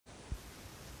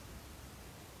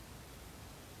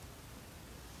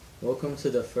Welcome to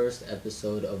the first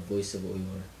episode of Voice of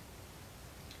Uyghur.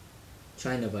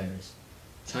 China virus.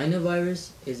 China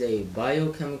virus is a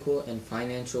biochemical and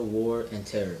financial war and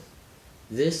terror.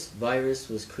 This virus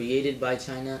was created by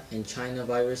China, and China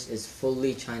virus is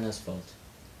fully China's fault.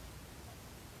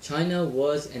 China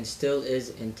was and still is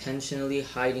intentionally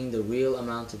hiding the real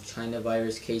amount of China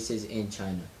virus cases in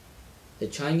China. The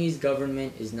Chinese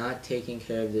government is not taking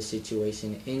care of the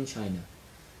situation in China.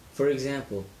 For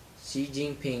example, Xi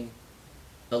Jinping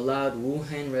allowed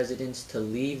Wuhan residents to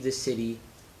leave the city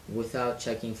without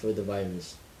checking for the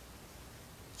virus.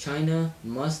 China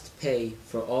must pay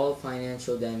for all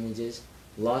financial damages,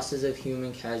 losses of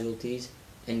human casualties,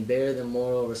 and bear the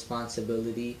moral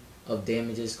responsibility of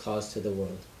damages caused to the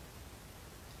world.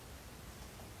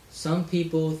 Some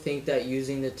people think that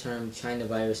using the term China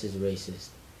virus is racist.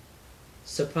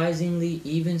 Surprisingly,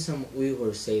 even some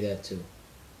Uyghurs say that too.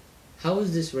 How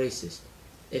is this racist?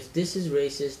 If this is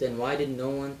racist, then why did no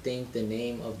one think the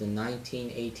name of the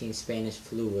 1918 Spanish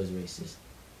flu was racist?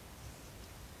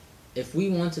 If we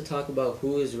want to talk about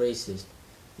who is racist,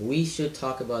 we should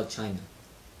talk about China.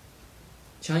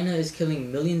 China is killing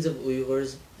millions of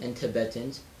Uyghurs and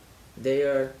Tibetans. They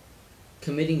are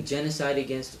committing genocide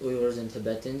against Uyghurs and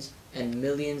Tibetans, and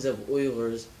millions of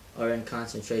Uyghurs are in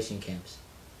concentration camps.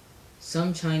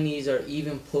 Some Chinese are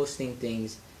even posting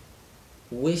things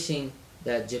wishing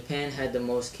that Japan had the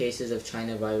most cases of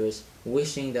China virus,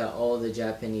 wishing that all the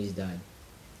Japanese died.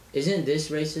 Isn't this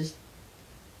racist?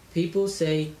 People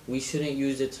say we shouldn't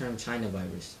use the term China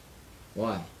virus.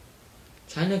 Why?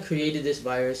 China created this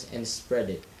virus and spread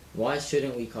it. Why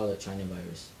shouldn't we call it China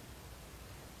virus?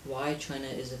 Why China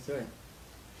is a threat.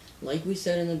 Like we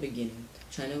said in the beginning,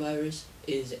 China virus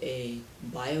is a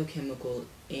biochemical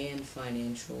and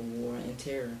financial war and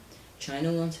terror.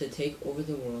 China wants to take over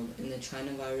the world, and the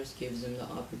China virus gives them the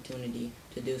opportunity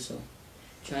to do so.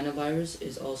 China virus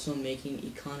is also making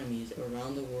economies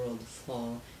around the world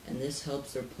fall, and this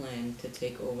helps their plan to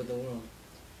take over the world.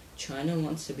 China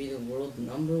wants to be the world's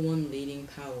 #1 leading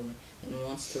power and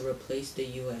wants to replace the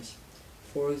US.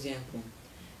 For example,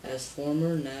 as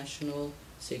former National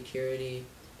Security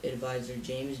Advisor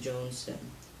James Jones said,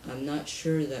 "I'm not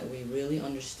sure that we really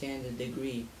understand the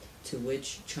degree to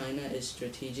which China is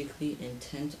strategically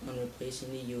intent on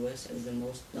replacing the US as the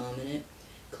most dominant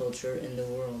culture in the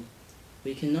world.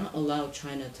 We cannot allow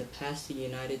China to pass the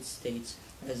United States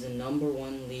as the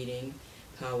 #1 leading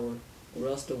power, or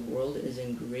else the world is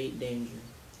in great danger.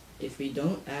 If we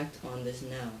don't act on this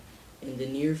now, in the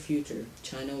near future,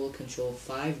 China will control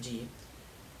 5G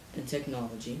and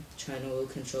technology, China will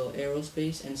control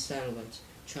aerospace and satellites,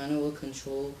 China will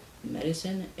control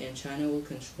medicine, and China will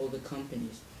control the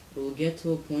companies. It will get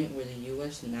to a point where the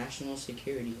U.S. national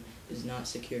security is not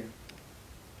secure."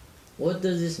 What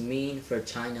does this mean for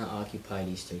China-occupied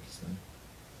East Turkestan?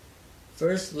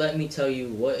 First, let me tell you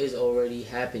what is already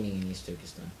happening in East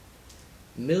Turkestan.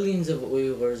 Millions of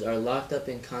Uyghurs are locked up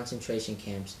in concentration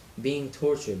camps, being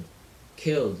tortured,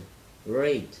 killed,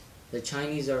 raped. The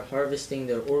Chinese are harvesting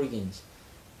their organs.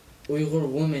 Uyghur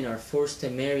women are forced to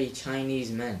marry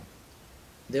Chinese men.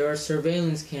 There are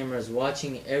surveillance cameras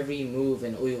watching every move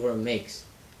an Uyghur makes.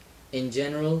 In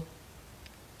general,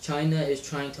 China is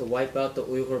trying to wipe out the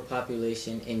Uyghur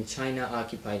population in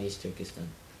China-occupied East Turkestan.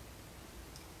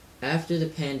 After the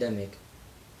pandemic,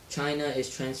 China is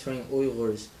transferring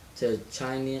Uyghurs to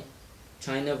China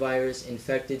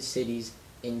virus-infected cities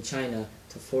in China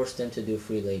to force them to do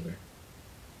free labor.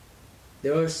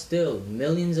 There are still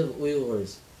millions of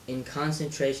Uyghurs in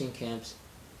concentration camps,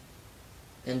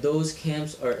 and those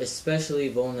camps are especially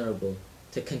vulnerable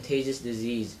to contagious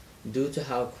disease due to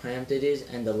how cramped it is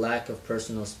and the lack of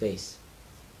personal space.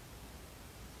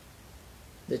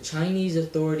 The Chinese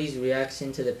authorities'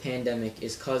 reaction to the pandemic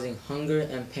is causing hunger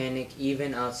and panic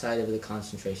even outside of the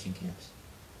concentration camps.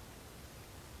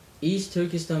 East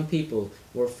Turkestan people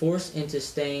were forced into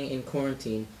staying in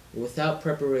quarantine without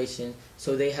preparation,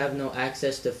 so they have no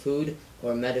access to food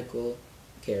or medical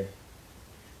care.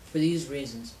 For these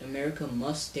reasons, America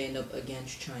must stand up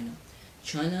against China.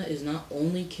 China is not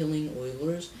only killing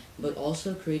Uyghurs, but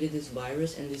also created this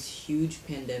virus and this huge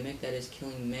pandemic that is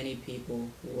killing many people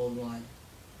worldwide.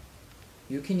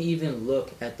 You can even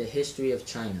look at the history of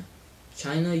China.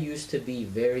 China used to be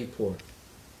very poor.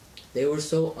 They were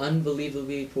so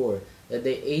unbelievably poor that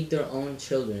they ate their own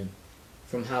children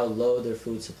from how low their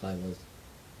food supply was.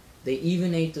 They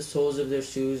even ate the soles of their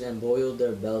shoes and boiled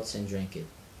their belts and drank it.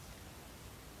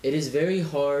 It is very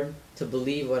hard to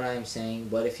believe what I am saying,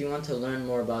 but if you want to learn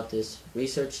more about this,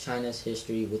 research China's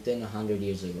history within 100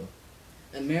 years ago.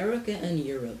 America and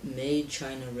Europe made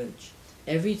China rich.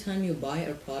 Every time you buy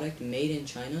a product made in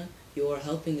China, you are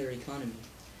helping their economy.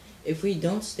 If we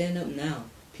don't stand up now,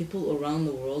 people around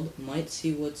the world might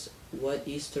see what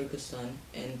East Turkestan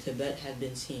and Tibet have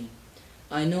been seeing.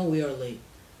 I know we are late,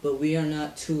 but we are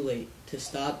not too late to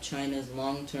stop China's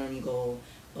long-term goal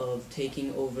of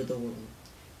taking over the world.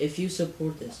 If you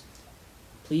support this,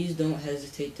 please don't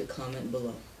hesitate to comment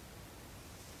below.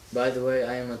 By the way,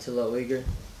 I am Attila Uyghur.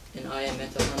 And I am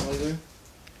Metahan Uyghur,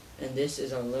 and this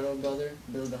is our little brother,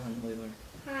 Bilgahan Uyghur.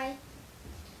 Hi.